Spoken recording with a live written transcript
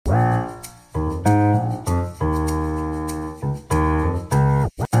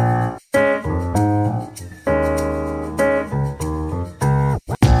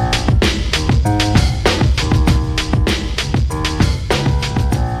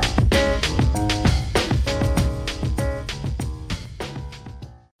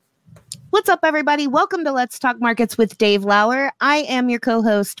up, everybody? Welcome to Let's Talk Markets with Dave Lauer. I am your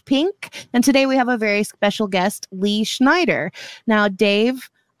co-host, Pink, and today we have a very special guest, Lee Schneider. Now, Dave,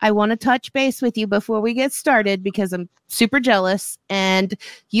 I want to touch base with you before we get started because I'm super jealous, and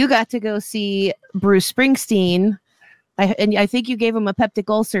you got to go see Bruce Springsteen. I think you gave him a peptic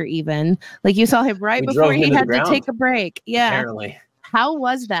ulcer even. Like you saw him right before he had to take a break. Yeah. Apparently. How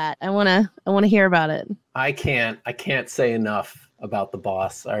was that? I want to hear about it. I can't say enough about the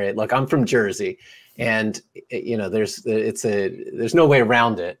boss. All right, look, I'm from Jersey, and you know, there's no way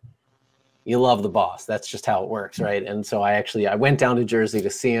around it. You love the boss. That's just how it works, right? And so I went down to Jersey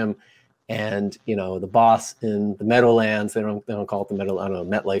to see him, and you know, the boss in the Meadowlands. They don't call it the Meadow. I don't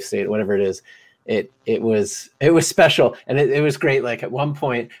know, MetLife State, whatever it is. It was special, and it was great. Like at one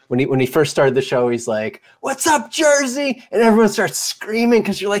point when he first started the show, he's like, "What's up, Jersey?" And everyone starts screaming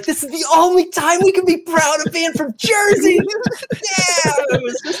because you're like, "This is the only time we can be proud of being from Jersey." Yeah,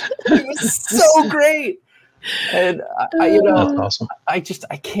 it was so great. And that's awesome. I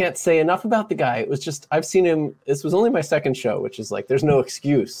can't say enough about the guy. It was just, I've seen him. This was only my second show, which is like, there's no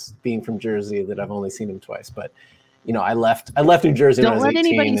excuse being from Jersey that I've only seen him twice, but. You know, I left New Jersey when I was 18. Don't let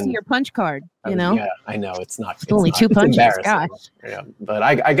anybody see your punch card, you know? Yeah, I know. It's only two punches, gosh. Yeah, but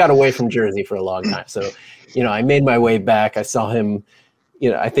I got away from Jersey for a long time. So, you know, I made my way back. I saw him,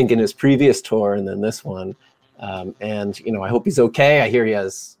 you know, I think in his previous tour and then this one. And, you know, I hope he's okay. I hear he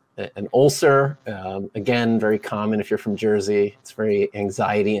has an ulcer. Again, very common if you're from Jersey. It's very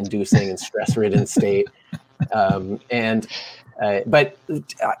anxiety-inducing and stress-ridden state. But I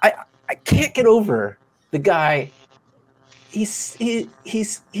can't get over the guy. He's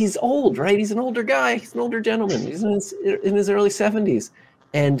old, right? He's an older guy. He's an older gentleman. He's in his early 70s,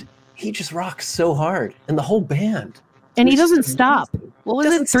 and he just rocks so hard, and the whole band. And he doesn't stop. What was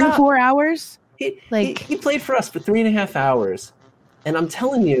it? 3-4 hours? He played for us for 3.5 hours, and I'm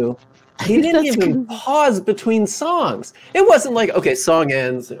telling you, he didn't even pause between songs. It wasn't like, okay, song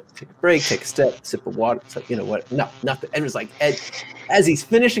ends, take a break, take a step, sip of water. You know what? No, nothing. It was like as he's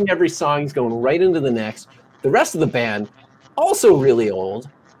finishing every song, he's going right into the next. The rest of the band. Also really old.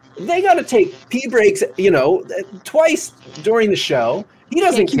 They got to take pee breaks, you know, twice during the show. He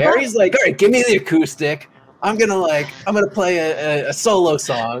doesn't care. He's like, all right, give me the acoustic. I'm gonna play a solo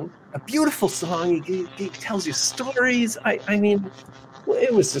song, a beautiful song. He tells you stories. I mean,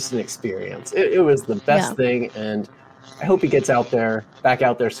 it was just an experience. It was the best thing, and I hope he gets back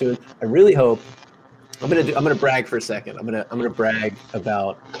out there soon. I really hope. I'm gonna brag for a second. I'm gonna brag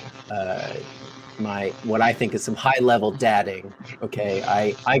about. What I think is some high level dadding. Okay,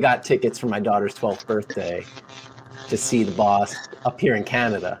 I got tickets for my daughter's 12th birthday to see the boss up here in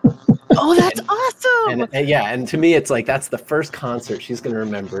Canada. Oh, that's awesome! And to me, it's like that's the first concert she's going to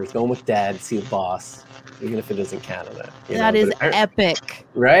remember is going with dad to see the boss, even if it is in Canada. That is epic,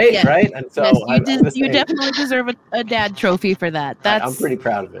 right? Yeah. Right, and so yes, you definitely deserve a dad trophy for that. I'm pretty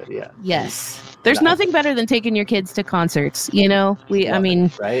proud of it. Yeah. Yes. There's nothing better than taking your kids to concerts, you know?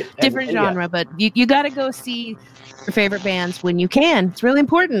 Right? Different genre, but you got to go see your favorite bands when you can. It's really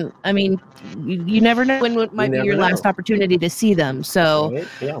important. I mean, you never know when might be your last opportunity to see them. So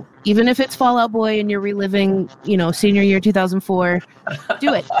even if it's Fall Out Boy and you're reliving, you know, senior year 2004,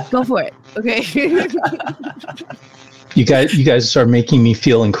 do it. Go for it. Okay. You guys are making me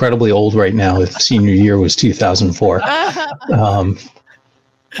feel incredibly old right now if senior year was 2004.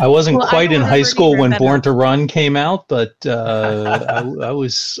 I wasn't quite in high school when Born to Run came out, but I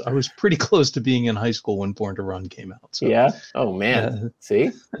was pretty close to being in high school when Born to Run came out. So, yeah. Oh man. See,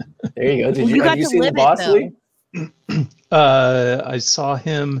 there you go. Have you seen the boss, Lee? I saw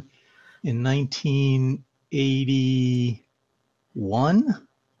him in 1981.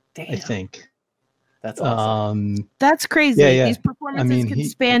 Damn. I think. That's awesome. That's crazy. Yeah. These performances can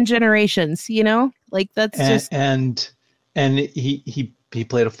span generations. You know, like that's and he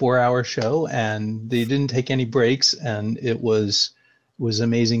played a 4-hour show, and they didn't take any breaks, and it was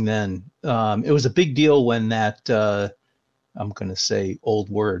amazing then. It was a big deal when that I'm going to say old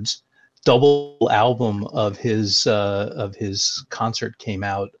words, double album of his concert came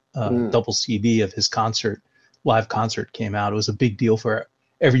out, double CD of his live concert came out. It was a big deal for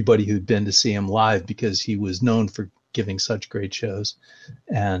everybody who'd been to see him live because he was known for giving such great shows,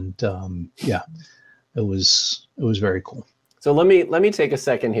 and it was very cool. So let me take a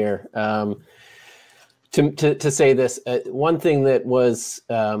second here to say this. One thing that was,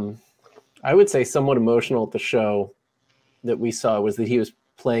 I would say, somewhat emotional at the show that we saw was that he was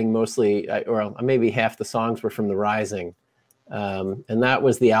playing mostly, or maybe half the songs were from The Rising, and that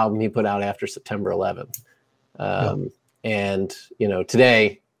was the album he put out after September 11th. And you know,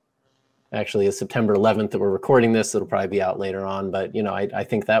 today actually is September 11th that we're recording this. It'll probably be out later on. But, I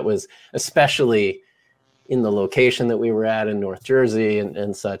think that was especially in the location that we were at in North Jersey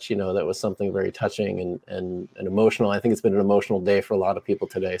and such, that was something very touching and emotional. I think it's been an emotional day for a lot of people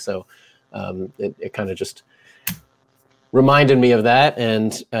today. So it kind of just reminded me of that.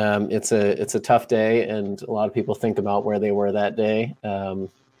 And it's a tough day. And a lot of people think about where they were that day.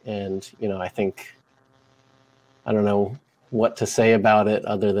 I think, I don't know what to say about it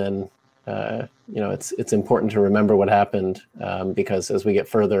other than, it's important to remember what happened because as we get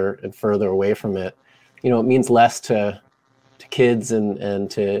further and further away from it, it means less to kids and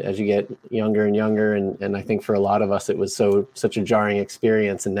to as you get younger and younger. And I think for a lot of us, it was such a jarring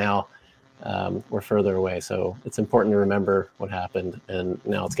experience. And now we're further away. So it's important to remember what happened. And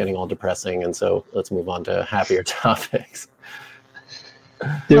now it's getting all depressing. And so let's move on to happier topics.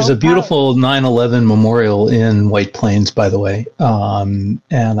 There's a beautiful 9/11 memorial in White Plains, by the way. And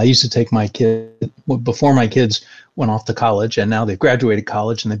I used to take my kid before my kids went off to college, and now they've graduated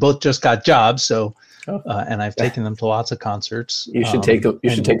college, and they both just got jobs. So, and I've taken them to lots of concerts. You should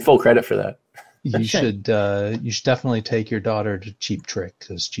take full credit for that. You should definitely take your daughter to Cheap Trick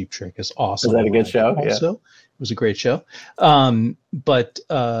because Cheap Trick is awesome. Was that a good show? Also, it was a great show. But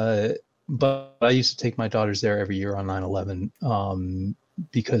I used to take my daughters there every year on 9/11.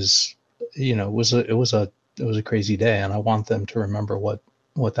 Because it was a crazy day, and I want them to remember what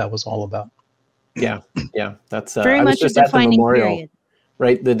that was all about. Yeah, that's very I was much just a at the defining memorial. period.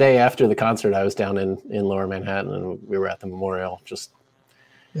 Right, the day after the concert, I was down in Lower Manhattan, and we were at the memorial. It's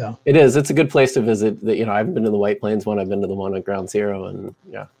a good place to visit. I haven't been to the White Plains one. I've been to the one at Ground Zero, and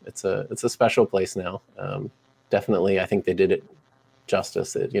it's a special place now. Definitely, I think they did it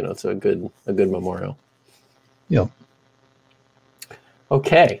justice. It's a good memorial. Yeah.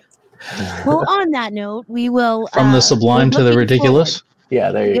 Okay. Well, on that note, we will from the sublime to the ridiculous. Forward.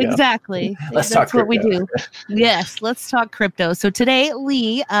 Yeah, there you go. Exactly. Let's That's talk what we crypto. do. Yes, let's talk crypto. So today,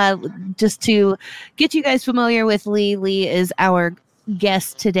 Lee, just to get you guys familiar with Lee is our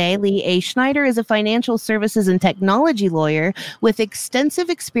guest today. Lee A. Schneider is a financial services and technology lawyer with extensive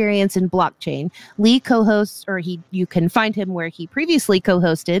experience in blockchain. Lee co-hosts, you can find him where he previously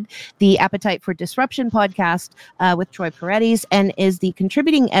co-hosted the Appetite for Disruption podcast with Troy Paredes and is the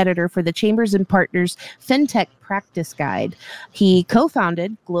contributing editor for the Chambers and Partners FinTech Practice Guide. He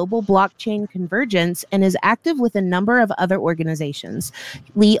co-founded Global Blockchain Convergence and is active with a number of other organizations.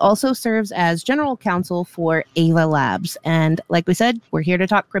 Lee also serves as general counsel for Ava Labs. And like we said, we're here to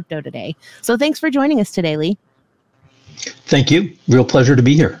talk crypto today. So thanks for joining us today, Lee. Thank you. Real pleasure to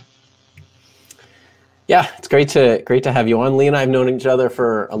be here. Yeah, it's great to have you on. Lee and I have known each other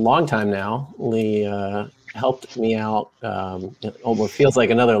for a long time now. Lee helped me out. It almost feels like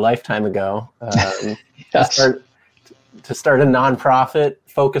another lifetime ago. Yes. To start a nonprofit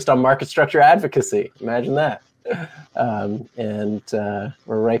focused on market structure advocacy. Imagine that. We're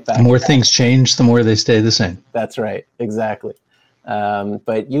right back. The more things change, the more they stay the same. That's right. Exactly.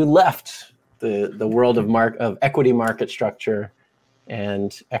 But you left the world of equity market structure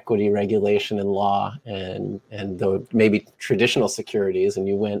and equity regulation and law and the maybe traditional securities, and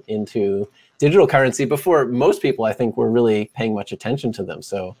you went into digital currency before most people, I think, were really paying much attention to them.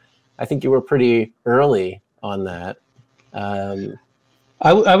 So I think you were pretty early on that.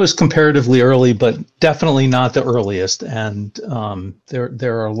 I was comparatively early, but definitely not the earliest. And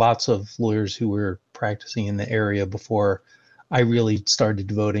there are lots of lawyers who were practicing in the area before I really started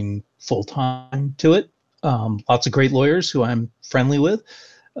devoting full time to it. Lots of great lawyers who I'm friendly with.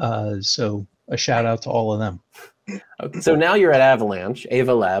 So a shout out to all of them. Okay, so now you're at Ava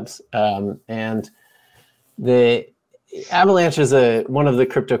Labs, and the Avalanche is one of the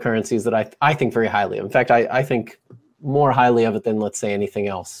cryptocurrencies that I think very highly of. In fact, I think more highly of it than, let's say, anything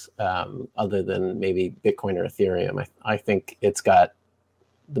else other than maybe Bitcoin or Ethereum. I think it's got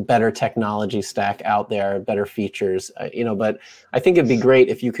the better technology stack out there, better features, but I think it'd be great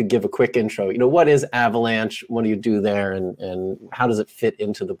if you could give a quick intro. What is Avalanche? What do you do there? And how does it fit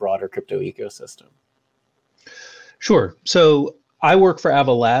into the broader crypto ecosystem? Sure. So I work for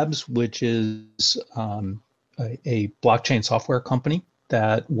Ava Labs, which is a blockchain software company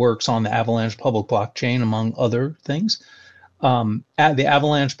that works on the Avalanche public blockchain, among other things. The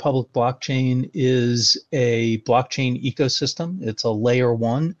Avalanche public blockchain is a blockchain ecosystem. It's a layer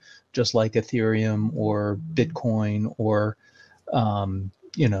one, just like Ethereum or Bitcoin or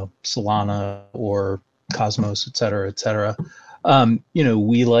Solana or Cosmos, et cetera, et cetera.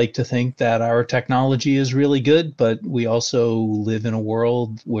 We like to think that our technology is really good, but we also live in a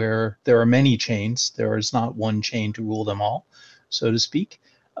world where there are many chains. There is not one chain to rule them all, so to speak.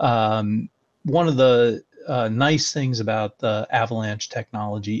 One of the nice things about the Avalanche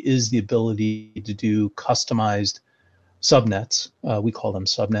technology is the ability to do customized subnets. We call them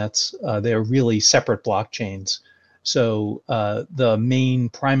subnets. They're really separate blockchains. So the main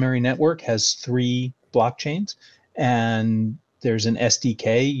primary network has 3 blockchains, and there's an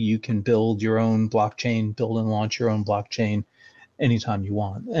SDK. You can build your own blockchain, build and launch your own blockchain anytime you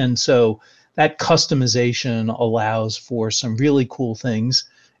want. And so that customization allows for some really cool things.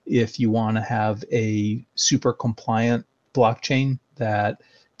 If you want to have a super compliant blockchain that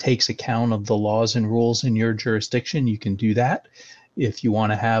takes account of the laws and rules in your jurisdiction, you can do that. If you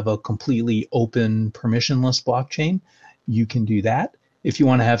want to have a completely open, permissionless blockchain, you can do that. If you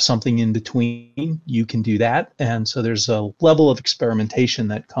want to have something in between, you can do that. And so there's a level of experimentation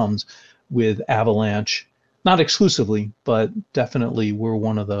that comes with Avalanche, not exclusively, but definitely we're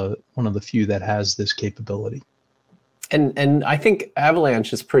one of the few that has this capability. And I think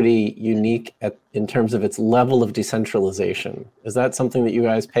Avalanche is pretty unique in terms of its level of decentralization. Is that something that you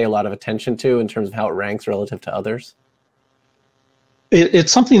guys pay a lot of attention to in terms of how it ranks relative to others?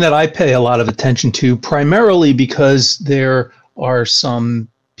 It's something that I pay a lot of attention to, primarily because there are some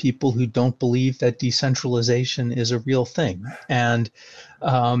people who don't believe that decentralization is a real thing. And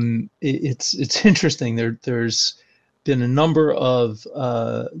it's interesting. There's been a number of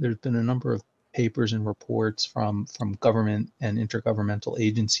papers and reports from government and intergovernmental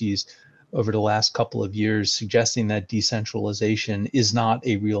agencies over the last couple of years suggesting that decentralization is not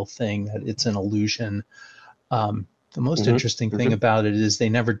a real thing, that it's an illusion. The most interesting thing about it is they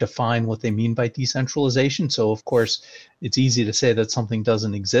never define what they mean by decentralization. So of course, it's easy to say that something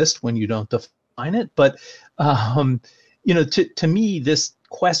doesn't exist when you don't define it. But to me, this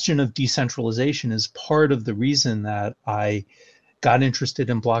question of decentralization is part of the reason that I got interested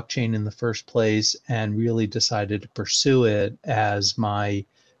in blockchain in the first place and really decided to pursue it as my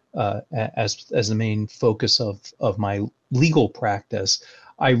as the main focus of my legal practice.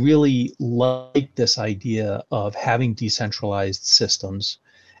 I really like this idea of having decentralized systems.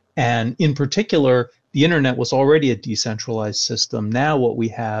 And in particular, the internet was already a decentralized system. Now what we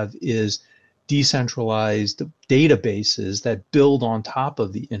have is decentralized databases that build on top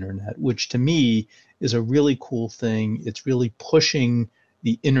of the internet, which to me is a really cool thing. It's really pushing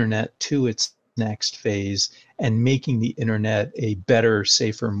the internet to its next phase and making the internet a better,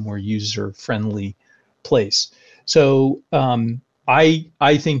 safer, more user-friendly place. So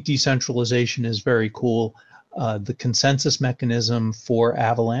I think decentralization is very cool. The consensus mechanism for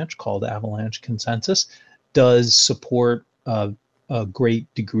Avalanche, called Avalanche Consensus, does support a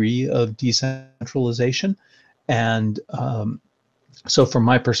great degree of decentralization. And so from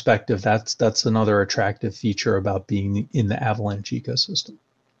my perspective, that's another attractive feature about being in the Avalanche ecosystem.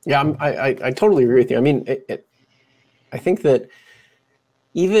 Yeah, I totally agree with you. I mean, I think that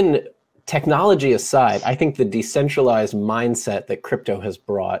even technology aside, I think the decentralized mindset that crypto has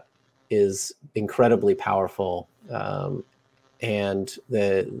brought is incredibly powerful, and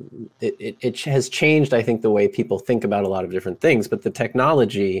it has changed, I think, the way people think about a lot of different things. But the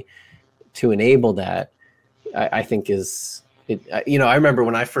technology to enable that, I think, is I remember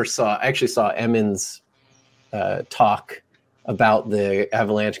when I actually saw Emin's talk about the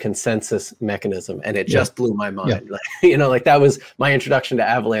Avalanche consensus mechanism, and it just blew my mind. Yeah. Like that was my introduction to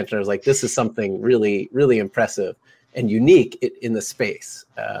Avalanche, and I was like, this is something really, really impressive and unique in the space.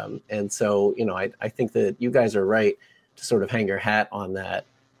 And so, I think that you guys are right to sort of hang your hat on that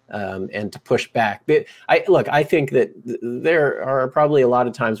and to push back. But I think that there are probably a lot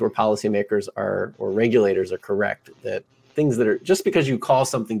of times where policymakers or regulators are correct, that things that are, just because you call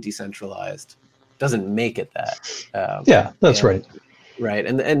something decentralized doesn't make it that. Yeah, that's right. Right.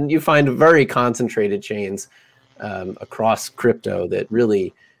 And you find very concentrated chains across crypto that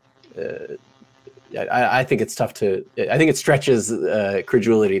really, I think it's tough I think it stretches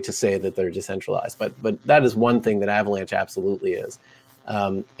credulity to say that they're decentralized, but that is one thing that Avalanche absolutely is.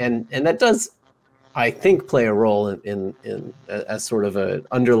 And that does, I think, play a role in as sort of an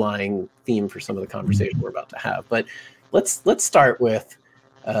underlying theme for some of the conversation we're about to have. But let's start with,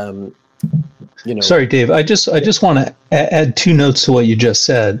 Sorry, Dave. I just want to add 2 notes to what you just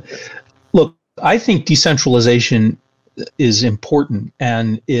said. Look, I think decentralization is important,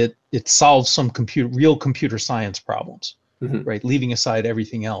 and it solves some real computer science problems, right? Leaving aside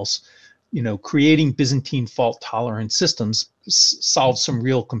everything else, creating Byzantine fault-tolerant systems solves some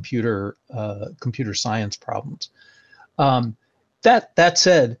real computer science problems. That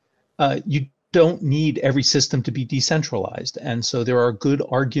said, you don't need every system to be decentralized. And so there are good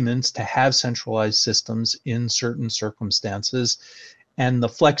arguments to have centralized systems in certain circumstances. And the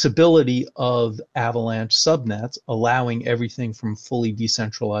flexibility of Avalanche subnets, allowing everything from fully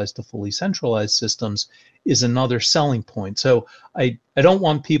decentralized to fully centralized systems, is another selling point. So I don't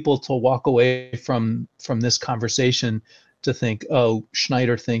want people to walk away from this conversation to think, oh,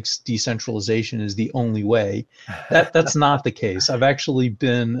 Schneider thinks decentralization is the only way. That's not the case. I've actually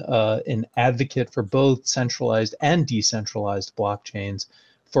been an advocate for both centralized and decentralized blockchains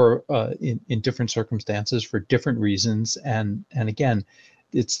for in different circumstances for different reasons. And again,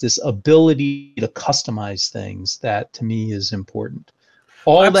 it's this ability to customize things that to me is important.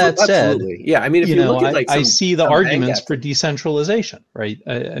 All that said, absolutely. Yeah, I mean, if you look at I see the arguments for decentralization, right?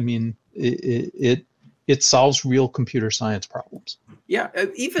 I mean, it solves real computer science problems. Yeah,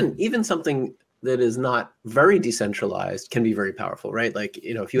 even something that is not very decentralized can be very powerful, right? Like,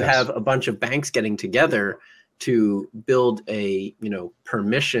 if you have a bunch of banks getting together to build a,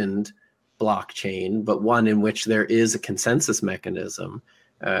 permissioned blockchain, but one in which there is a consensus mechanism,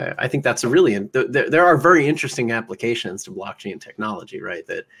 I think that's there are very interesting applications to blockchain technology, right?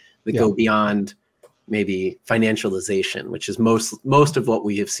 That go beyond maybe financialization, which is most of what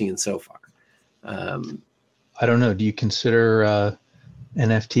we have seen so far. I don't know. Do you consider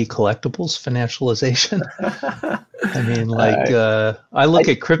NFT collectibles financialization? I mean, I look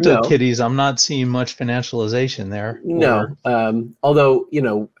at CryptoKitties. I'm not seeing much financialization there. No. Although,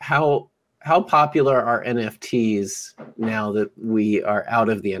 how popular are NFTs now that we are out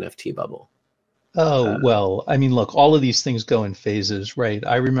of the NFT bubble? Oh, well, I mean, look, all of these things go in phases, right?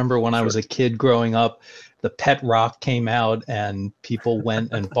 I remember when I was a kid growing up, the pet rock came out and people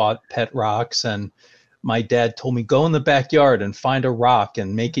went and bought pet rocks, and my dad told me, go in the backyard and find a rock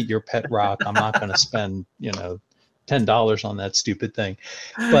and make it your pet rock. I'm not going to spend, $10 on that stupid thing.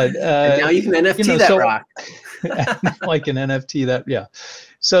 But and now you can NFT that rock. Like an NFT that, yeah.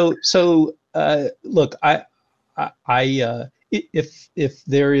 So look, if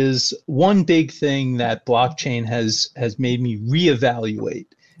there is one big thing that blockchain has made me reevaluate,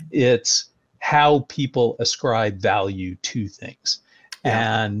 it's how people ascribe value to things.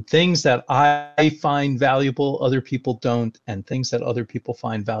 And things that I find valuable, other people don't, and things that other people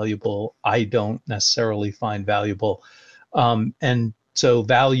find valuable, I don't necessarily find valuable. And so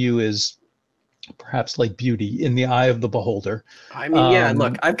value is perhaps like beauty in the eye of the beholder. I mean,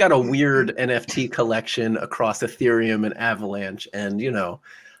 look, I've got a weird NFT collection across Ethereum and Avalanche, and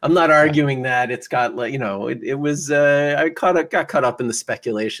I'm not arguing that it's got it was I got caught up in the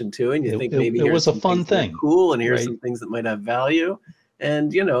speculation too, and you think maybe it was a fun thing, cool, and here's some things that might have value.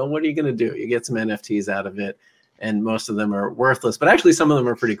 And, what are you going to do? You get some NFTs out of it, and most of them are worthless. But actually, some of them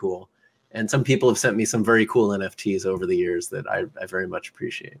are pretty cool. And some people have sent me some very cool NFTs over the years that I very much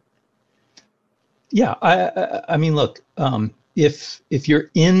appreciate. Yeah, I mean, look, if you're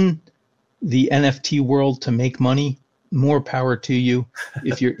in the NFT world to make money, more power to you.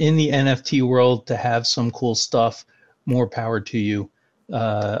 If you're in the NFT world to have some cool stuff, more power to you.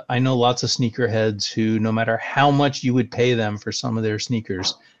 I know lots of sneakerheads who, no matter how much you would pay them for some of their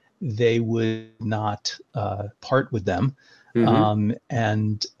sneakers, they would not part with them.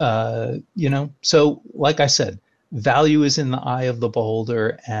 So like I said, value is in the eye of the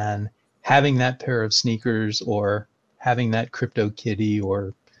beholder, and having that pair of sneakers or having that crypto kitty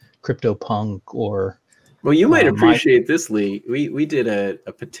or crypto punk or... Well, you might appreciate this, Lee. We did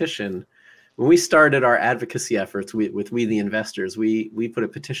a petition. When we started our advocacy efforts with We the Investors, we put a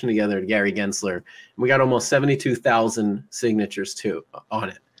petition together to Gary Gensler, and we got almost 72,000 signatures on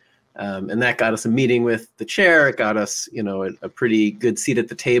it. And that got us a meeting with the chair. It got us, a pretty good seat at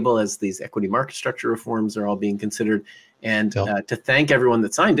the table as these equity market structure reforms are all being considered. And to thank everyone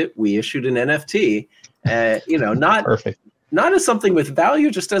that signed it, we issued an NFT. Not perfect. Not as something with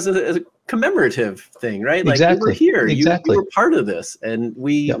value, just as a commemorative thing, right? Like, exactly. You were here, exactly. you were part of this, and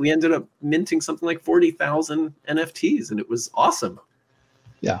we ended up minting something like 40,000 NFTs, and it was awesome.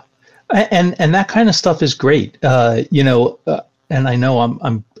 Yeah, and that kind of stuff is great, and I know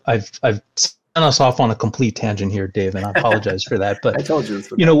I've sent us off on a complete tangent here, Dave, and I apologize for that. But I told you,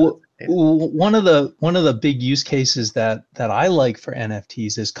 one of the big use cases that I like for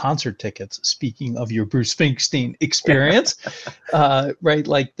NFTs is concert tickets. Speaking of your Bruce Springsteen experience, right?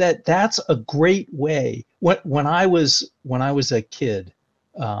 Like that's a great way. When I was a kid,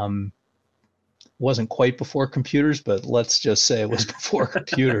 wasn't quite before computers, but let's just say it was before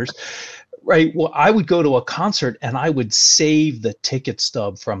computers. Right. Well, I would go to a concert and I would save the ticket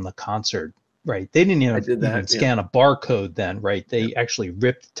stub from the concert. Right. They didn't even scan a barcode then. Right. They actually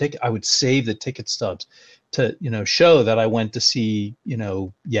ripped the ticket. I would save the ticket stubs to, show that I went to see,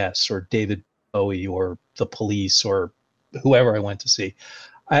 Yes, or David Bowie or the Police or whoever I went to see.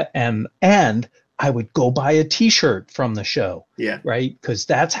 And I would go buy a T-shirt from the show. Yeah. Right. Because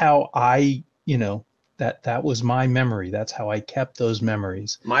that's how I, that was my memory. That's how I kept those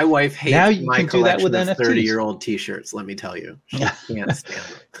memories. My wife hates now you my can do that collection with of NFTs. 30-year-old T-shirts. Let me tell you, she can't stand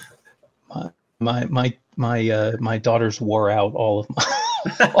it. My daughters wore out all of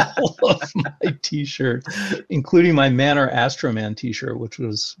my T-shirts, including my Manor Astroman T-shirt, which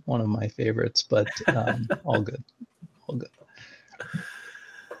was one of my favorites. But all good.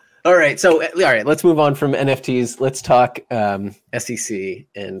 All right, so let's move on from NFTs. Let's talk SEC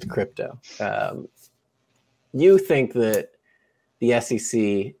and crypto. You think that the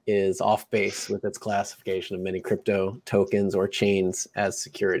SEC is off base with its classification of many crypto tokens or chains as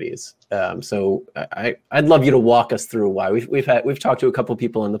securities. So I'd love you to walk us through why. We've talked to a couple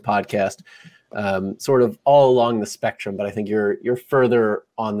people in the podcast, sort of all along the spectrum, but I think you're further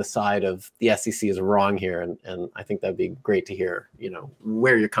on the side of the SEC is wrong here, and I think that'd be great to hear,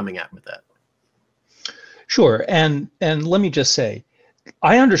 where you're coming at with that. Sure, and let me just say,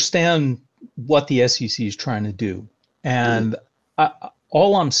 I understand what the SEC is trying to do, and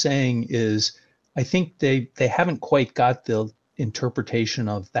all I'm saying is I think they haven't quite got the interpretation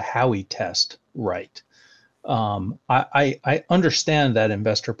of the Howey test right. I understand that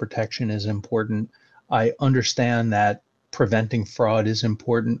investor protection is important. I understand that preventing fraud is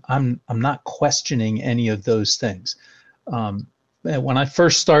important. I'm not questioning any of those things. When I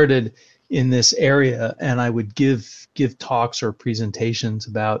first started in this area, and I would give talks or presentations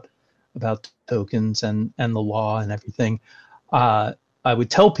about tokens and the law and everything, I would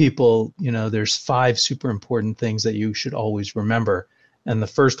tell people, there's 5 super important things that you should always remember. And the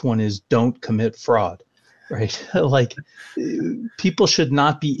first one is don't commit fraud, right? Like, people should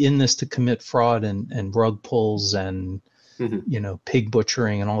not be in this to commit fraud and rug pulls and, pig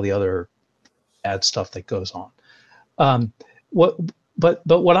butchering and all the other bad stuff that goes on. But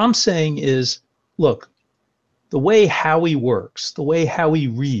what I'm saying is, look, the way Howey works, the way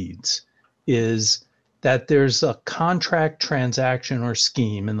Howey reads is that there's a contract, transaction, or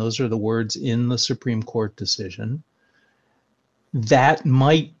scheme, and those are the words in the Supreme Court decision, that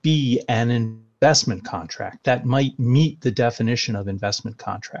might be an investment contract, that might meet the definition of investment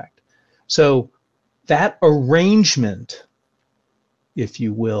contract. So that arrangement, if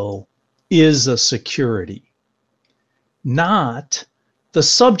you will, is a security, not the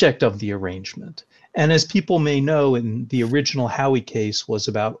subject of the arrangement. And as people may know, in the original Howey case was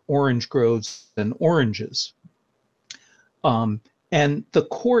about orange groves and oranges. And the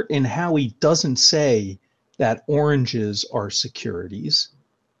court in Howey doesn't say that oranges are securities,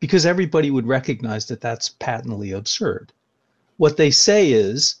 because everybody would recognize that that's patently absurd. What they say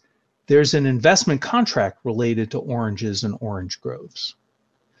is there's an investment contract related to oranges and orange groves.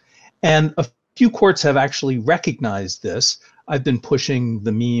 And a few courts have actually recognized this. I've been pushing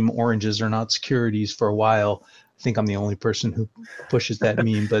the meme "oranges are not securities" for a while. I think I'm the only person who pushes that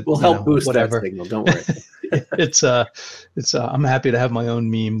meme, but we'll help boost whatever. That signal. Don't worry. I'm happy to have my own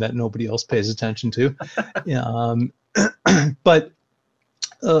meme that nobody else pays attention to. But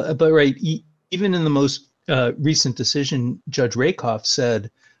right, even in the most recent decision, Judge Rakoff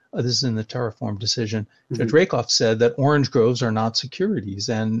said, this is in the Terraform decision, Judge Rakoff said that orange groves are not securities,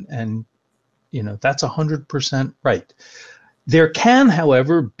 and that's 100% right. There can,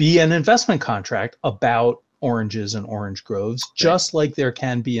 however, be an investment contract about oranges and orange groves, just like there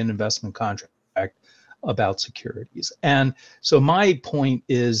can be an investment contract about securities. And so my point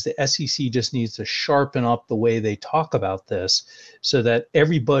is the SEC just needs to sharpen up the way they talk about this so that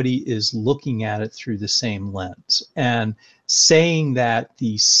everybody is looking at it through the same lens. And saying that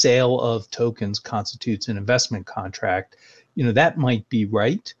the sale of tokens constitutes an investment contract, that might be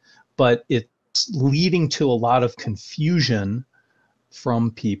right, but it's leading to a lot of confusion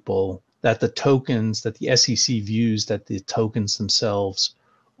from people that the SEC views that the tokens themselves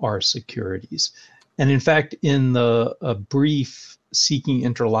are securities. And in fact, in the brief seeking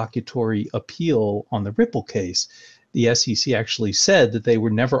interlocutory appeal on the Ripple case, the SEC actually said that they were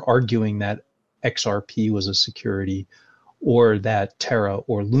never arguing that XRP was a security or that Terra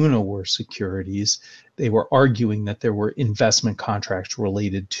or Luna were securities. They were arguing that there were investment contracts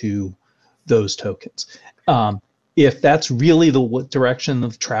related to those tokens. If that's really the direction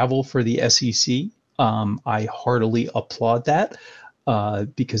of travel for the SEC, I heartily applaud that,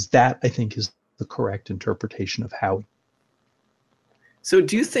 because that, I think, is the correct interpretation of Howey. So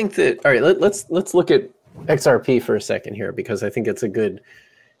do you think that, all right, let's look at XRP for a second here, because I think it's a good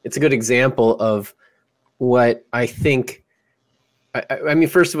example of what I think. I mean,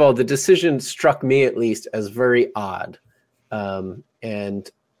 first of all, the decision struck me at least as very odd, and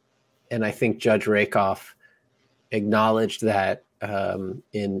I think Judge Rakoff acknowledged that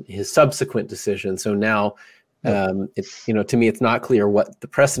in his subsequent decision. So now, it's, to me, it's not clear what the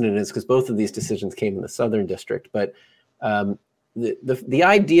precedent is because both of these decisions came in the Southern District. But the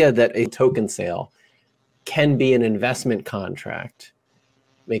idea that a token sale can be an investment contract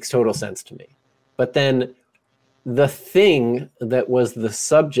makes total sense to me. But then the thing that was the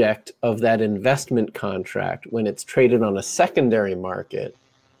subject of that investment contract when it's traded on a secondary market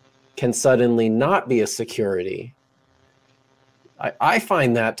can suddenly not be a security. I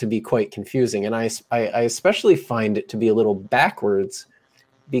find that to be quite confusing, and I especially find it to be a little backwards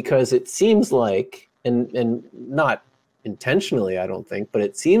because it seems like, and not intentionally, I don't think, but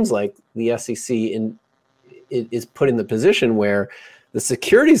it seems like the SEC is put in the position where the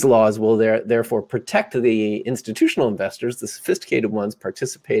securities laws will therefore protect the institutional investors, the sophisticated ones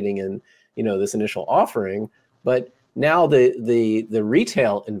participating in this initial offering, but now the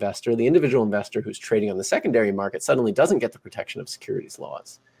retail investor, the individual investor who's trading on the secondary market suddenly doesn't get the protection of securities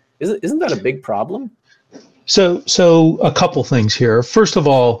laws. Isn't that a big problem? So a couple things here. First of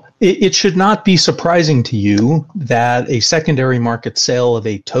all, it should not be surprising to you that a secondary market sale of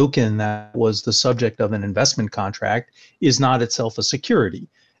a token that was the subject of an investment contract is not itself a security,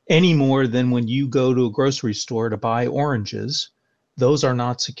 any more than when you go to a grocery store to buy oranges. Those are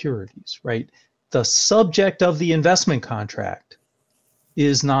not securities, right? The subject of the investment contract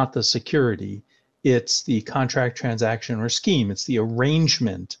is not the security. It's the contract, transaction, or scheme. It's the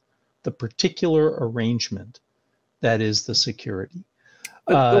arrangement, the particular arrangement that is the security.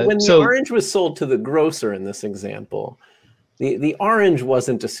 But when the orange was sold to the grocer in this example, the orange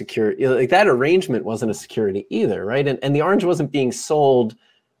wasn't a security. Like that arrangement wasn't a security either, right? And the orange wasn't being sold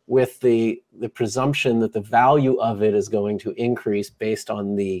with the presumption that the value of it is going to increase based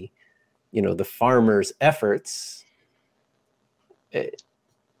on the farmer's efforts. Right?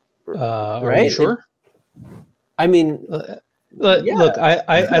 Are you sure? I mean, yeah. Look,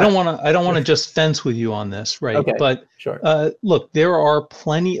 I don't want to just fence with you on this, right? Okay, but sure. Look, there are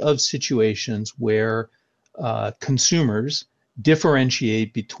plenty of situations where consumers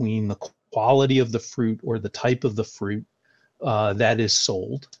differentiate between the quality of the fruit or the type of the fruit that is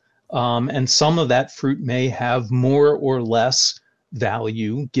sold, and some of that fruit may have more or less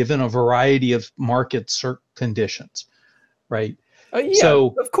value given a variety of market conditions, right? Yeah,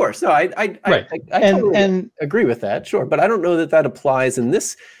 so, of course. No, I totally agree with that. Sure, but I don't know that applies in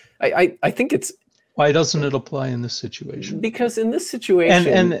this. I think it's. Why doesn't it apply in this situation? Because in this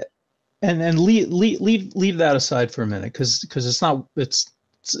situation, and leave that aside for a minute, because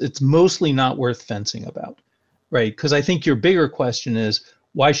it's mostly not worth fencing about, right? Because I think your bigger question is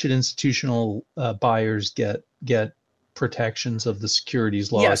why should institutional buyers get protections of the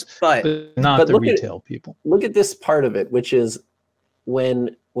securities laws, yes, but not the retail people. Look at this part of it, which is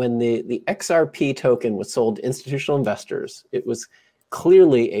when the XRP token was sold to institutional investors, it was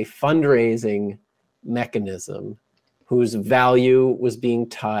clearly a fundraising mechanism whose value was being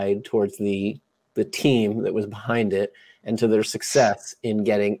tied towards the team that was behind it and to their success in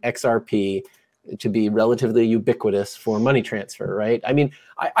getting XRP to be relatively ubiquitous for money transfer, right? I mean,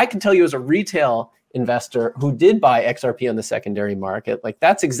 I can tell you as a retail investor who did buy XRP on the secondary market, like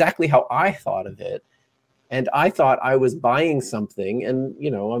that's exactly how I thought of it. And I thought I was buying something, and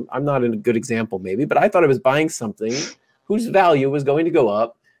I'm not a good example maybe, but I thought I was buying something whose value was going to go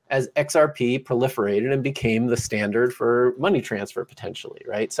up as XRP proliferated and became the standard for money transfer potentially,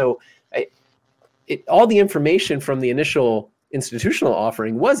 right? So all the information from the initial institutional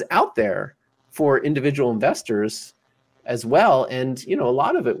offering was out there for individual investors as well. And, a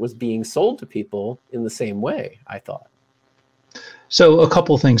lot of it was being sold to people in the same way, I thought. So a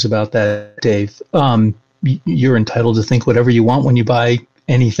couple things about that, Dave. You're entitled to think whatever you want when you buy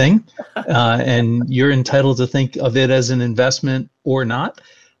anything, and you're entitled to think of it as an investment or not.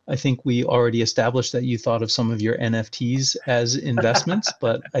 I think we already established that you thought of some of your NFTs as investments,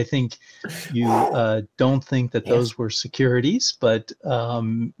 but I think you don't think that those were securities. But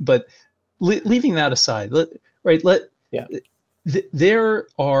leaving that aside, there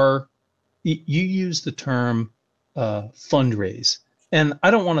are, you use the term fundraise. And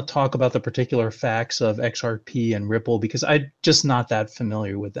I don't want to talk about the particular facts of XRP and Ripple because I'm just not that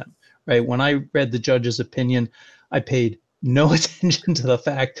familiar with them, right? When I read the judge's opinion, I paid no attention to the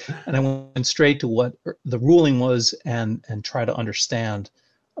fact, and I went straight to what the ruling was and try to understand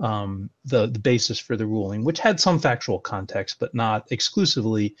the basis for the ruling, which had some factual context, but not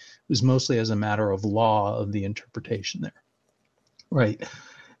exclusively. It was mostly as a matter of law of the interpretation there, right?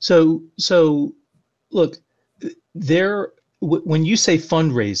 So look, when you say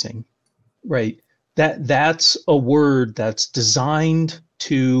fundraising, right, that's a word that's designed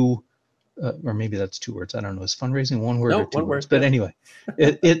to or maybe that's 2 words. I don't know. Is fundraising one word No, or 2 one words? word, But yeah. anyway,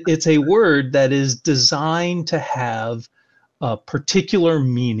 it's a word that is designed to have a particular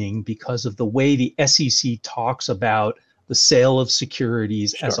meaning because of the way the SEC talks about the sale of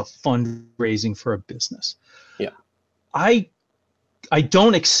securities as a fundraising for a business. Yeah. I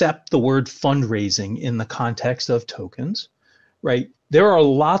don't accept the word fundraising in the context of tokens, right? There are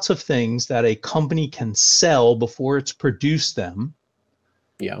lots of things that a company can sell before it's produced them,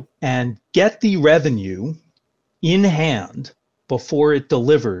 Yeah, and get the revenue in hand before it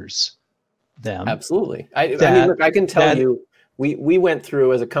delivers them. absolutely. I mean, look, I can tell you, we went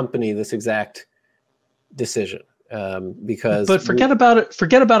through as a company this exact decision because. But forget about it.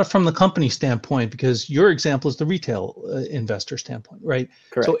 Forget about it from the company standpoint, because your example is the retail investor standpoint, right?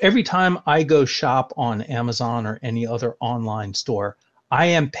 Correct. So every time I go shop on Amazon or any other online store, I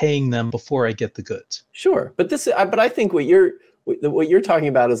am paying them before I get the goods. Sure, but I think what you're talking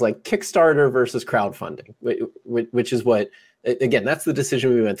about is like Kickstarter versus crowdfunding, which is what, again, that's the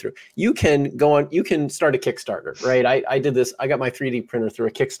decision we went through. You can start a Kickstarter, right? I did this. I got my 3D printer through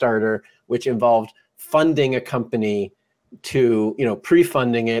a Kickstarter, which involved funding a company to,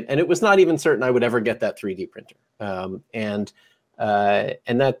 pre-funding it, and it was not even certain I would ever get that 3D printer. And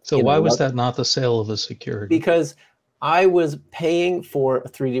that. So why was that not the sale of a security? Because I was paying for a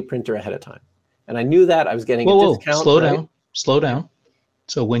 3D printer ahead of time. And I knew that I was getting a discount. Slow down.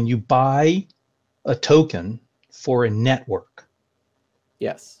 So when you buy a token for a network,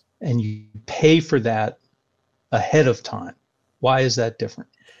 yes, and you pay for that ahead of time, why is that different?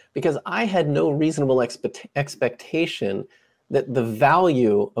 Because I had no reasonable expectation that the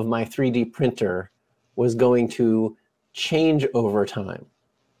value of my 3D printer was going to change over time.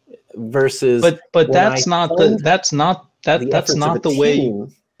 Versus, but that's not the way.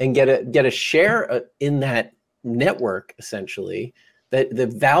 And get a share in that network, essentially. That the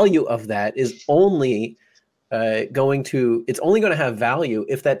value of that is only going to have value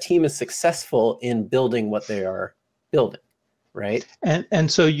if that team is successful in building what they are building, right? And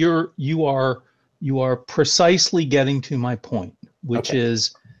so you are precisely getting to my point, which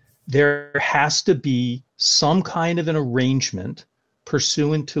is there has to be some kind of an arrangement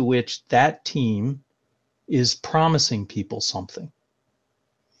pursuant to which that team is promising people something,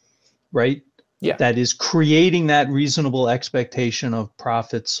 right? Yeah. That is creating that reasonable expectation of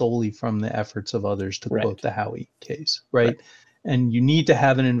profit solely from the efforts of others, to quote the Howey case, right? And you need to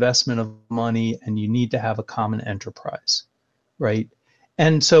have an investment of money, and you need to have a common enterprise, right?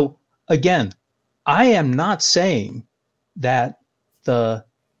 And so, again, I am not saying that that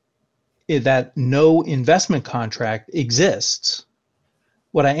no investment contract exists.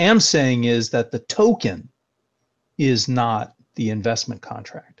 What I am saying is that the token is not the investment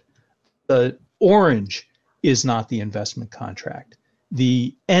contract. The orange is not the investment contract.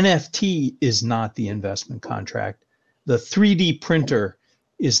 The NFT is not the investment contract. The 3D printer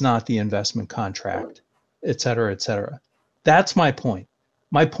is not the investment contract, et cetera, et cetera. That's my point.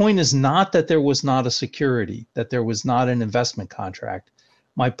 My point is not that there was not a security, that there was not an investment contract.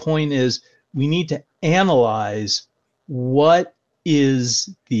 My point is we need to analyze what is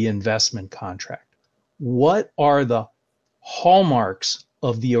the investment contract. What are the hallmarks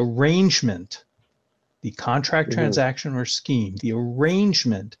of the arrangement, the contract, transaction, or scheme, the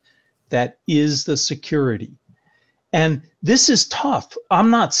arrangement that is the security? And this is tough. I'm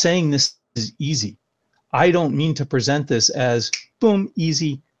not saying this is easy. I don't mean to present this as boom,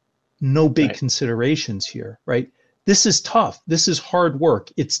 easy, no big considerations here, right? This is tough. This is hard work.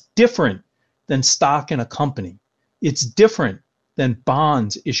 It's different than stock in a company. It's different than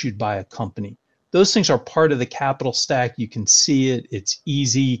bonds issued by a company. Those things are part of the capital stack. You can see it. It's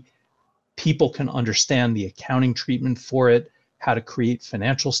easy. People can understand the accounting treatment for it, how to create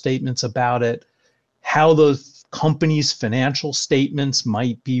financial statements about it, how those companies' financial statements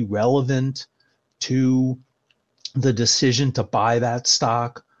might be relevant to the decision to buy that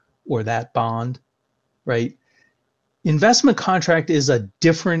stock or that bond, right? Investment contract is a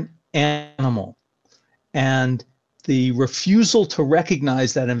different animal. And the refusal to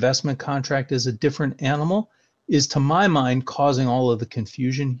recognize that investment contract as a different animal is, to my mind, causing all of the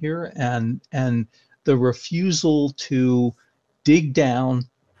confusion here, and the refusal to dig down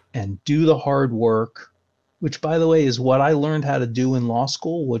and do the hard work, which, by the way, is what I learned how to do in law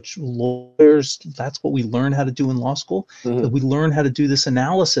school, which lawyers, that's what we learn how to do in law school. That we learn how to do this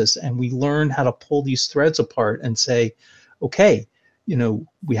analysis, and we learn how to pull these threads apart and say, okay,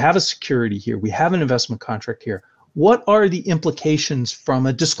 we have a security here, we have an investment contract here. What are the implications from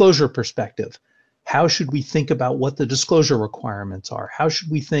a disclosure perspective? How should we think about what the disclosure requirements are? How should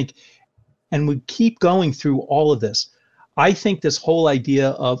we think? And we keep going through all of this. I think this whole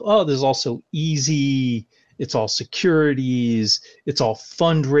idea of, oh, there's also easy, it's all securities, it's all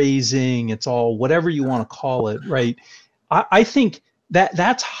fundraising, it's all whatever you want to call it, right? I think that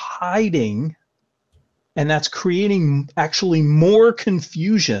that's hiding, and that's creating actually more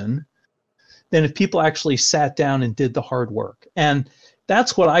confusion than if people actually sat down and did the hard work. And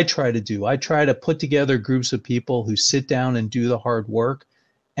that's what I try to do. I try to put together groups of people who sit down and do the hard work,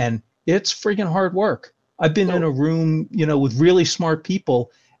 and it's freaking hard work. I've been in a room, with really smart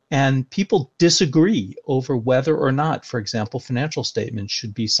people, and people disagree over whether or not, for example, financial statements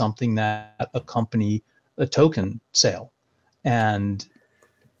should be something that accompany a token sale. And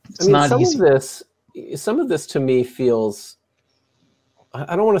it's not easy. Some of this to me feels,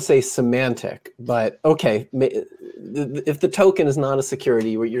 I don't want to say semantic, but okay, if the token is not a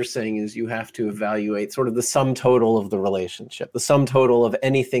security, what you're saying is you have to evaluate sort of the sum total of the relationship, the sum total of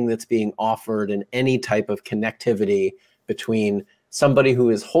anything that's being offered and any type of connectivity between somebody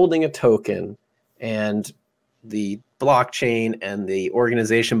who is holding a token and the blockchain and the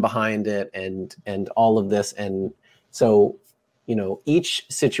organization behind it and all of this. And so, each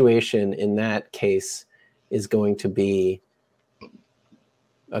situation in that case is going to be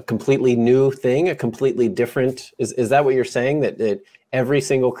a completely new thing, a completely different, is that what you're saying? That every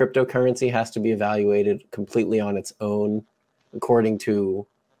single cryptocurrency has to be evaluated completely on its own according to,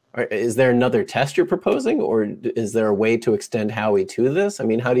 is there another test you're proposing, or is there a way to extend Howey to this? I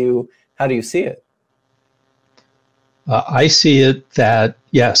mean, how do you see it? I see it that,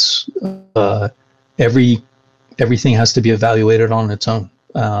 yes, everything has to be evaluated on its own.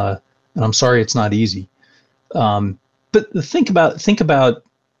 And I'm sorry, it's not easy. But think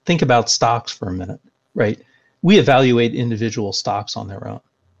about stocks for a minute, right? We evaluate individual stocks on their own.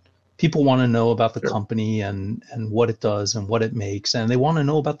 People want to know about the company and what it does and what it makes, and they want to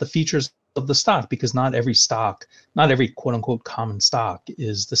know about the features of the stock, because not every quote unquote common stock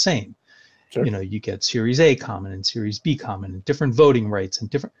is the same. Sure. You get Series A common and Series B common, and different voting rights and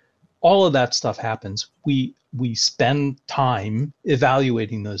different, all of that stuff happens. We spend time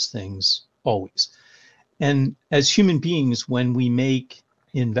evaluating those things always. And as human beings, when we make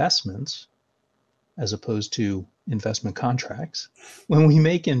investments, as opposed to investment contracts, when we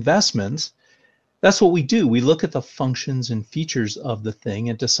make investments, that's what we do. We look at the functions and features of the thing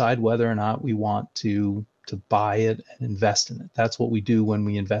and decide whether or not we want to buy it and invest in it. That's what we do when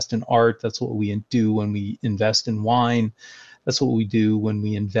we invest in art. That's what we do when we invest in wine. That's what we do when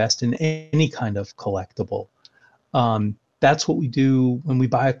we invest in any kind of collectible. That's what we do when we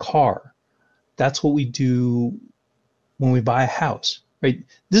buy a car. That's what we do when we buy a house, right?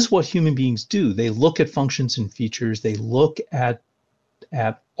 This is what human beings do. They look at functions and features. They look at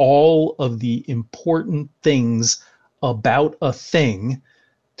all of the important things about a thing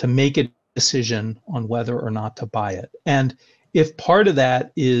to make a decision on whether or not to buy it. And if part of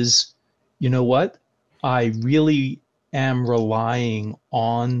that is, I really am relying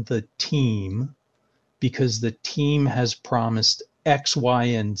on the team because the team has promised X, Y,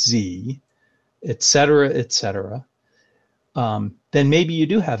 and Z, et cetera, then maybe you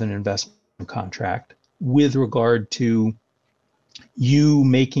do have an investment contract with regard to you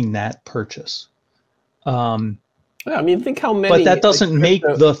making that purchase. Think how many. But that doesn't make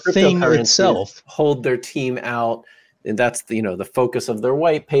the thing itself hold their team out, and that's the focus of their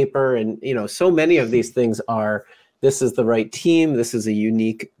white paper. And so many of these things are, this is the right team, this is a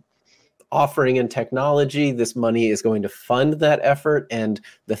unique offering and technology, this money is going to fund that effort, and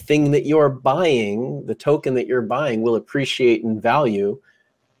the thing that you're buying, the token that you're buying, will appreciate in value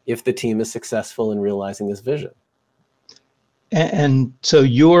if the team is successful in realizing this vision. And so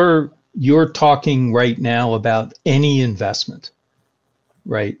you're talking right now about any investment,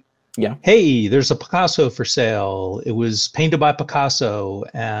 right? Yeah. Hey, there's a Picasso for sale. It was painted by Picasso,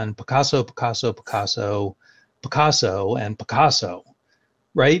 and Picasso, and Picasso,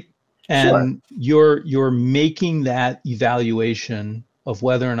 right? And sure. You're making that evaluation of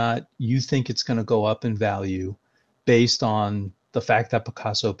whether or not you think it's going to go up in value based on the fact that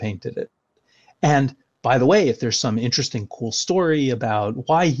Picasso painted it. And by the way, if there's some interesting, cool story about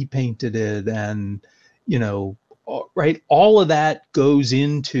why he painted it, and right, all of that goes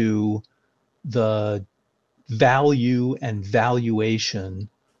into the value and valuation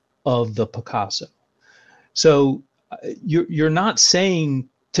of the Picasso. So you're not saying,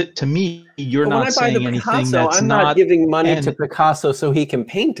 to me, you're not saying anything that's I'm not giving money to Picasso so he can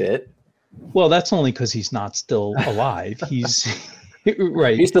paint it. Well, that's only because he's not still alive. He's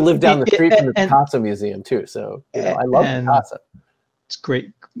right. He used to live down the street from the Picasso Museum too, so I love Picasso. It's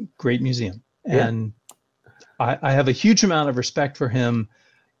great museum, Yeah. and I have a huge amount of respect for him.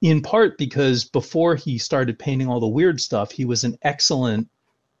 in part because before he started painting all the weird stuff, he was an excellent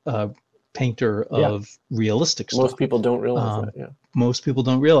painter of realistic stuff. Most people don't realize that. Yeah. Most people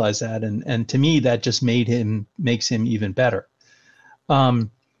don't realize that, and to me, that just makes him even better.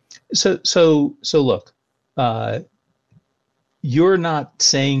 So look, you're not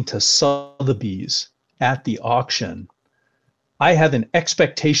saying to Sotheby's at the auction, I have an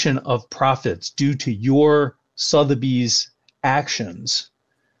expectation of profits due to your Sotheby's actions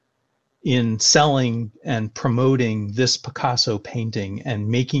in selling and promoting this Picasso painting and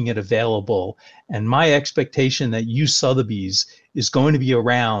making it available. And my expectation that you Sotheby's is going to be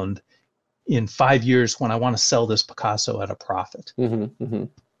around in 5 years when I want to sell this Picasso at a profit. Mm-hmm, mm-hmm.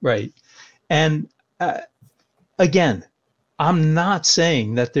 Right. And again, I'm not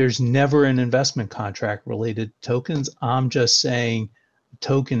saying that there's never an investment contract related to tokens. I'm just saying a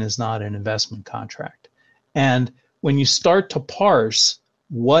token is not an investment contract. And when you start to parse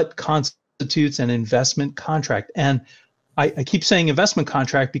what constitutes an investment contract, and I keep saying investment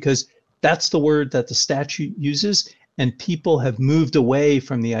contract because that's the word that the statute uses, and people have moved away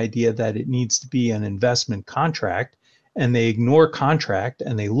from the idea that it needs to be an investment contract, and they ignore contract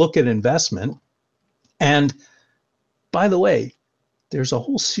and they look at investment. And by the way, there's a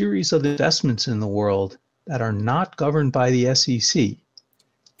whole series of investments in the world that are not governed by the SEC.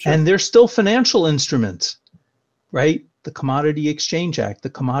 Sure. And they're still financial instruments, right? The Commodity Exchange Act, the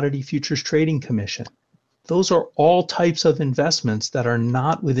Commodity Futures Trading Commission. Those are all types of investments that are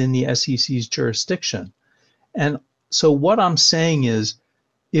not within the SEC's jurisdiction. And so what I'm saying is,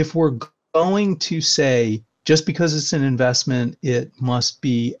 if we're going to say, just because it's an investment, it must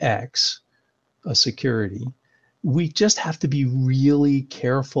be X, a security, we just have to be really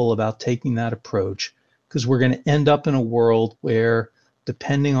careful about taking that approach, because we're going to end up in a world where,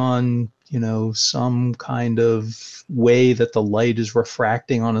 depending on, some kind of way that the light is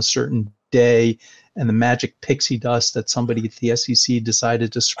refracting on a certain day and the magic pixie dust that somebody at the SEC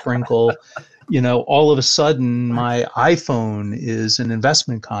decided to sprinkle, all of a sudden my iPhone is an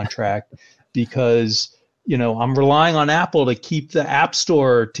investment contract because I'm relying on Apple to keep the App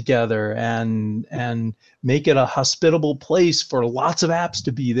Store together and make it a hospitable place for lots of apps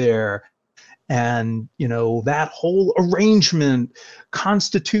to be there. And, that whole arrangement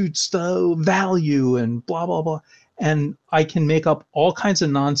constitutes the value and blah, blah, blah. And I can make up all kinds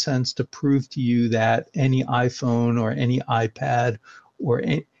of nonsense to prove to you that any iPhone or any iPad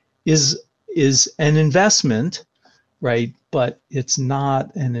is an investment, right? But it's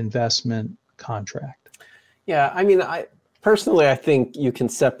not an investment contract. Yeah, I mean, I think you can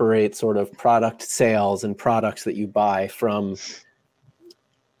separate sort of product sales and products that you buy from,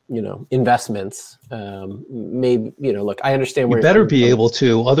 investments. Maybe, look, I understand where you better be able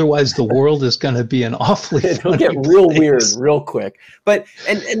to, otherwise the world is going to be an awfully it'll get real weird real quick. But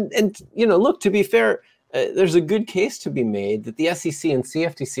and look, to be fair, there's a good case to be made that the SEC and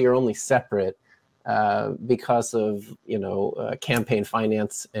CFTC are only separate because of campaign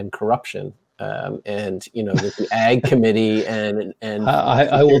finance and corruption. And with the Ag Committee and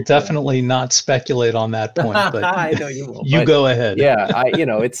I will definitely not speculate on that point, but I know you will. You go ahead. Yeah,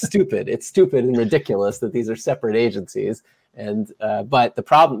 it's stupid. It's stupid and ridiculous that these are separate agencies. And but the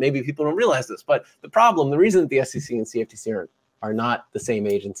problem, maybe people don't realize this, but the reason that the SEC and CFTC are not the same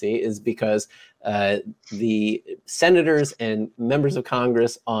agency is because the senators and members of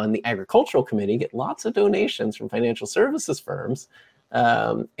Congress on the Agricultural Committee get lots of donations from financial services firms.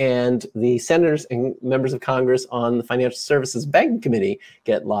 And the senators and members of Congress on the Financial Services Banking Committee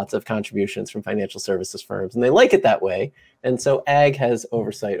get lots of contributions from financial services firms, and they like it that way. And so Ag has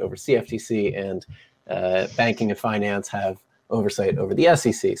oversight over CFTC, and banking and finance have oversight over the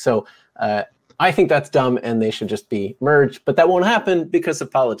SEC. So I think that's dumb, and they should just be merged. But that won't happen because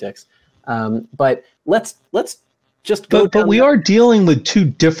of politics. But let's just go. But we are dealing with two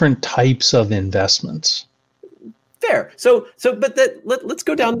different types of investments. Fair. But let's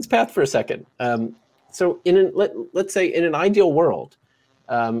go down this path for a second. So let's say in an ideal world,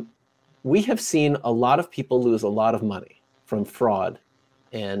 we have seen a lot of people lose a lot of money from fraud,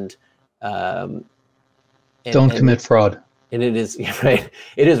 and don't commit fraud. And it is right.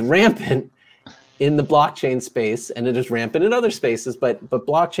 It is rampant in the blockchain space, and it is rampant in other spaces. But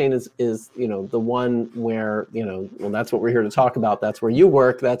blockchain is the one where well, that's what we're here to talk about. That's where you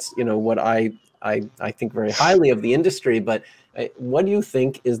work. That's what I think very highly of the industry, but what do you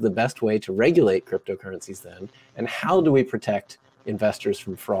think is the best way to regulate cryptocurrencies then? And how do we protect investors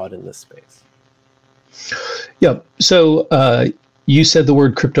from fraud in this space? Yeah, so you said the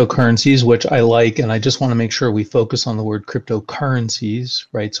word cryptocurrencies, which I like, and I just want to make sure we focus on the word cryptocurrencies,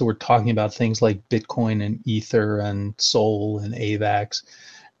 right? So we're talking about things like Bitcoin and Ether and Sol and AVAX.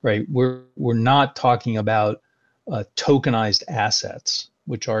 right? We're not talking about tokenized assets,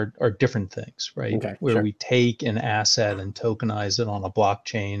 which are different things, right? Okay, Where sure. we take an asset and tokenize it on a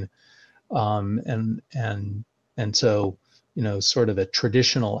blockchain, and so, sort of a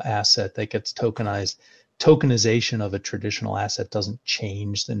traditional asset that gets tokenized. Tokenization of a traditional asset doesn't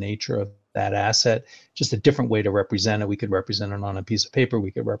change the nature of that asset, just a different way to represent it. We could represent it on a piece of paper, we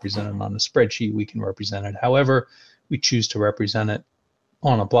could represent it on a spreadsheet, we can represent it however we choose to represent it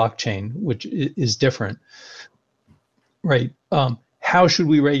on a blockchain, which is different, right? How should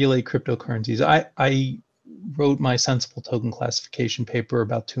we regulate cryptocurrencies? I wrote my sensible token classification paper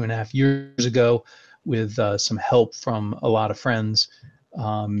about 2.5 years ago with some help from a lot of friends.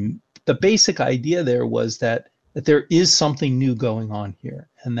 The basic idea there was that there is something new going on here,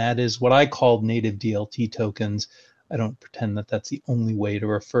 and that is what I called native DLT tokens. I don't pretend that that's the only way to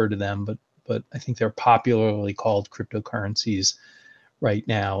refer to them, but I think they're popularly called cryptocurrencies right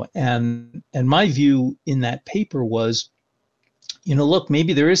now. And my view in that paper was, look,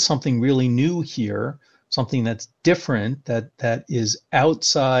 maybe there is something really new here, something that's different, that is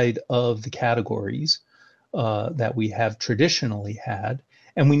outside of the categories that we have traditionally had,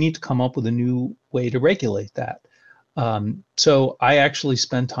 and we need to come up with a new way to regulate that. So I actually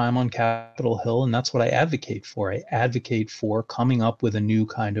spend time on Capitol Hill, and that's what I advocate for. I advocate for coming up with a new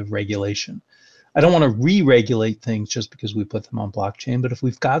kind of regulation. I don't want to re-regulate things just because we put them on blockchain, but if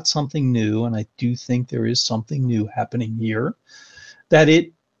we've got something new, and I do think there is something new happening here, that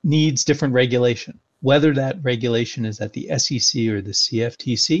it needs different regulation. Whether that regulation is at the SEC or the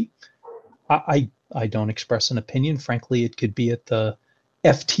CFTC, I don't express an opinion. Frankly, it could be at the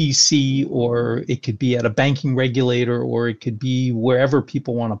FTC, or it could be at a banking regulator, or it could be wherever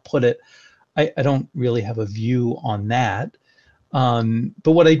people want to put it. I don't really have a view on that.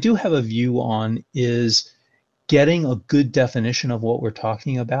 But what I do have a view on is getting a good definition of what we're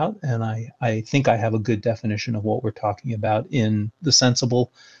talking about. And I think I have a good definition of what we're talking about in the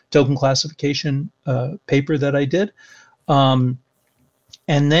sensible token classification paper that I did. And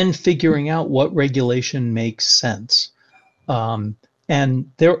then figuring out what regulation makes sense.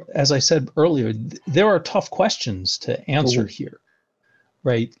 And there, as I said earlier, there are tough questions to answer here,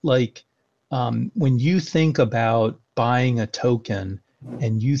 right? Like when you think about buying a token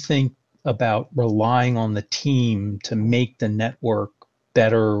and you think about relying on the team to make the network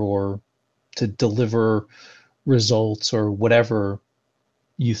better or to deliver results or whatever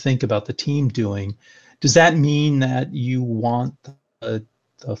you think about the team doing, does that mean that you want the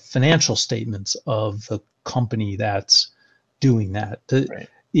financial statements of the company that's doing that? Right.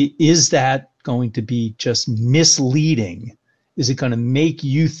 Is that going to be just misleading? Is it going to make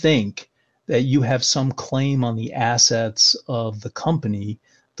you think that you have some claim on the assets of the company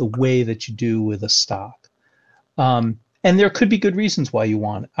the way that you do with a stock? And there could be good reasons why you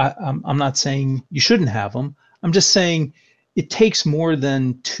want it. I'm not saying you shouldn't have them. I'm just saying it takes more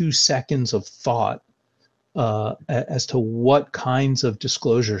than 2 seconds of thought as to what kinds of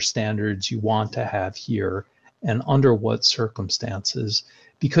disclosure standards you want to have here and under what circumstances,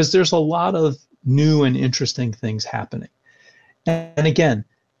 because there's a lot of new and interesting things happening. And again,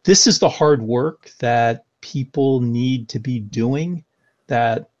 this is the hard work that people need to be doing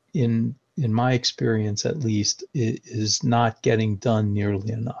that, in my experience at least, it is not getting done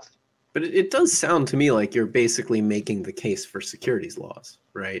nearly enough. But it does sound to me like you're basically making the case for securities laws,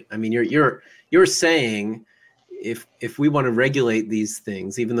 right? I mean, you're saying if we want to regulate these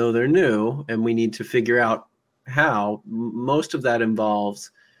things, even though they're new, and we need to figure out how, most of that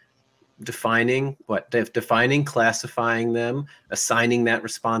involves defining, classifying them, assigning that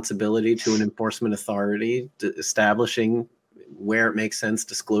responsibility to an enforcement authority, establishing where it makes sense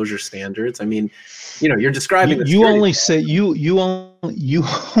disclosure standards. I mean, you're describing you only say you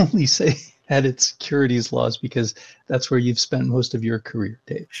only say that it's securities laws because that's where you've spent most of your career,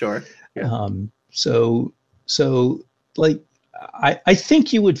 Dave. Sure. Yeah. So like I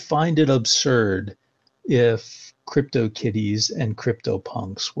think you would find it absurd if CryptoKitties and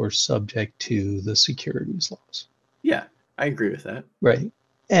CryptoPunks were subject to the securities laws. Yeah, I agree with that. Right.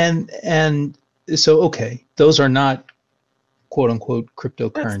 And so, okay, those are not quote unquote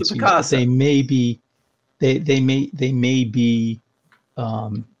cryptocurrencies, but they may be they may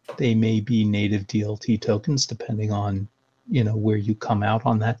be native DLT tokens, depending on where you come out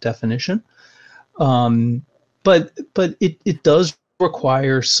on that definition. But it does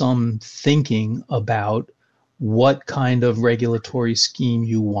require some thinking about what kind of regulatory scheme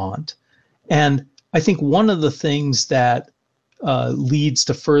you want. And I think one of the things that leads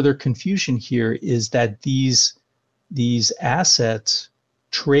to further confusion here is that these assets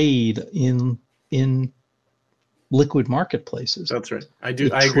trade in liquid marketplaces. That's right. I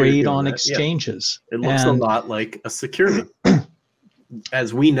agree trade on exchanges. Yeah. It looks a lot like a security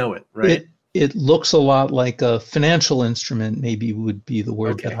as we know it, right? It looks a lot like a financial instrument, maybe would be the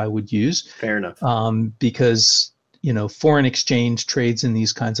word that I would use. Fair enough. Because, foreign exchange trades in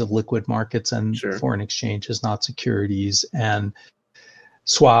these kinds of liquid markets, and foreign exchange is not securities, and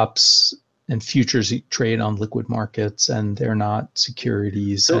swaps and futures trade on liquid markets, and they're not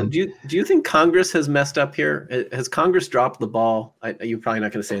securities. So do you think Congress has messed up here? Has Congress dropped the ball? You're probably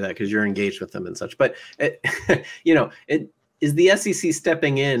not going to say that because you're engaged with them and such, but is the SEC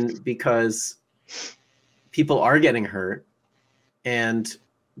stepping in because people are getting hurt and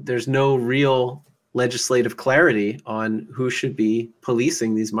there's no real legislative clarity on who should be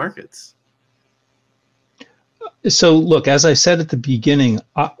policing these markets? So look, as I said at the beginning,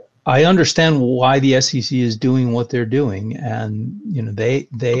 I understand why the SEC is doing what they're doing, and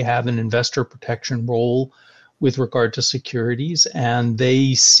they have an investor protection role with regard to securities, and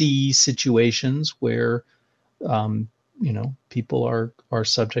they see situations where people are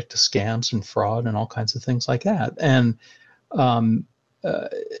subject to scams and fraud and all kinds of things like that. And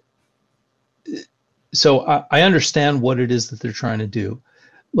so I understand what it is that they're trying to do.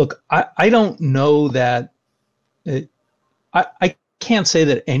 Look, I don't know that I can't say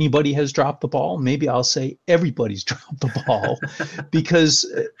that anybody has dropped the ball. Maybe I'll say everybody's dropped the ball because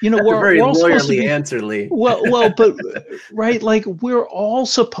we're very all supposed to lawyerly be, answer, Lee. Well, but right, like we're all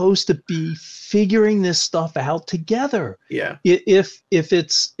supposed to be figuring this stuff out together. Yeah. If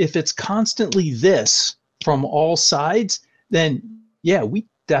it's constantly this from all sides, then yeah, we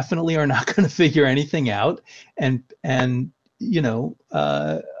definitely are not going to figure anything out. And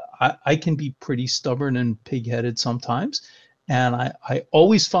I can be pretty stubborn and pig-headed sometimes. And I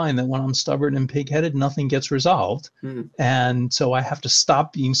always find that when I'm stubborn and pig-headed, nothing gets resolved. And so I have to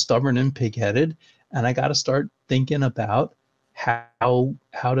stop being stubborn and pig-headed, and I got to start thinking about how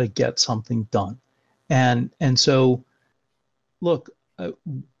to get something done. And so, look,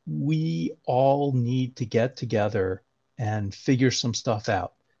 we all need to get together and figure some stuff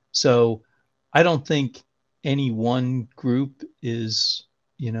out. So I don't think any one group is,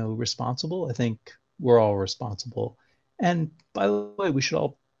 responsible. I think we're all responsible. And by the way, we should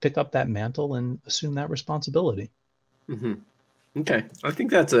all pick up that mantle and assume that responsibility. Mm-hmm. Okay, I think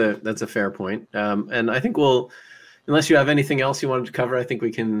that's a fair point. And I think we'll, unless you have anything else you wanted to cover, I think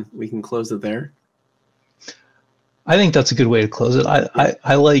we can close it there. I think that's a good way to close it.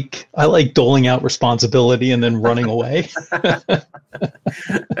 I like doling out responsibility and then running away.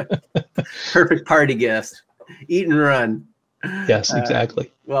 Perfect party guest. Eat and run. Yes,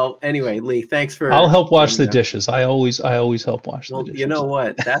 exactly. Well, anyway, Lee, thanks for. I'll help wash the dishes. I always help wash the dishes. You know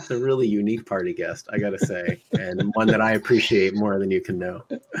what? That's a really unique party guest, I gotta say, and one that I appreciate more than you can know.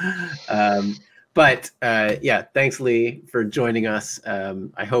 But thanks, Lee, for joining us.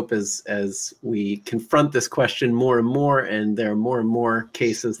 I hope as we confront this question more and more, and there are more and more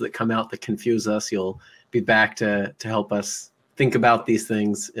cases that come out that confuse us, you'll be back to help us think about these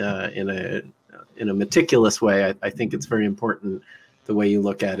things in a meticulous way. I think it's very important the way you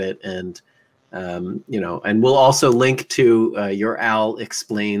look at it, and and we'll also link to your Al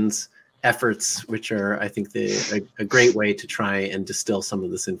Explains efforts, which are, I think, a great way to try and distill some of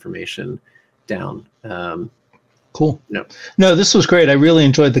this information down. Cool. No, this was great. I really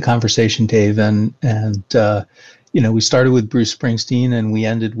enjoyed the conversation, Dave, and we started with Bruce Springsteen and we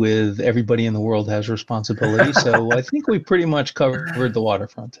ended with everybody in the world has responsibility. So I think we pretty much covered the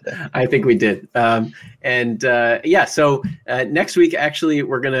waterfront today. I think we did. So next week, actually,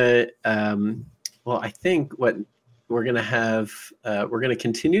 we're going to, I think what we're going to have, we're going to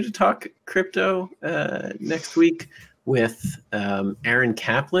continue to talk crypto next week with Aaron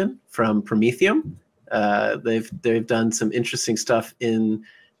Kaplan from Prometheum. They've done some interesting stuff in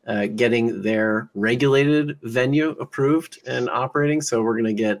getting their regulated venue approved and operating. So we're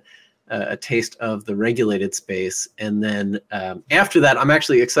going to get a taste of the regulated space. And then after that, I'm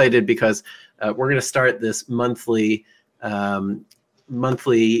actually excited because we're going to start this monthly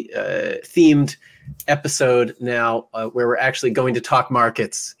themed episode now where we're actually going to talk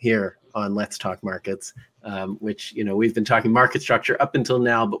markets here on Let's Talk Markets, which, we've been talking market structure up until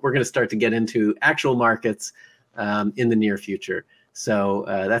now, but we're going to start to get into actual markets in the near future. So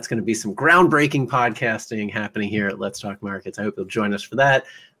that's going to be some groundbreaking podcasting happening here at Let's Talk Markets. I hope you'll join us for that.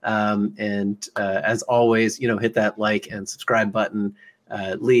 And as always, hit that like and subscribe button.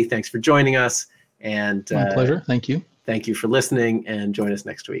 Lee, thanks for joining us. And my pleasure. Thank you. Thank you for listening, and join us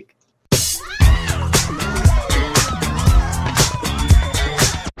next week.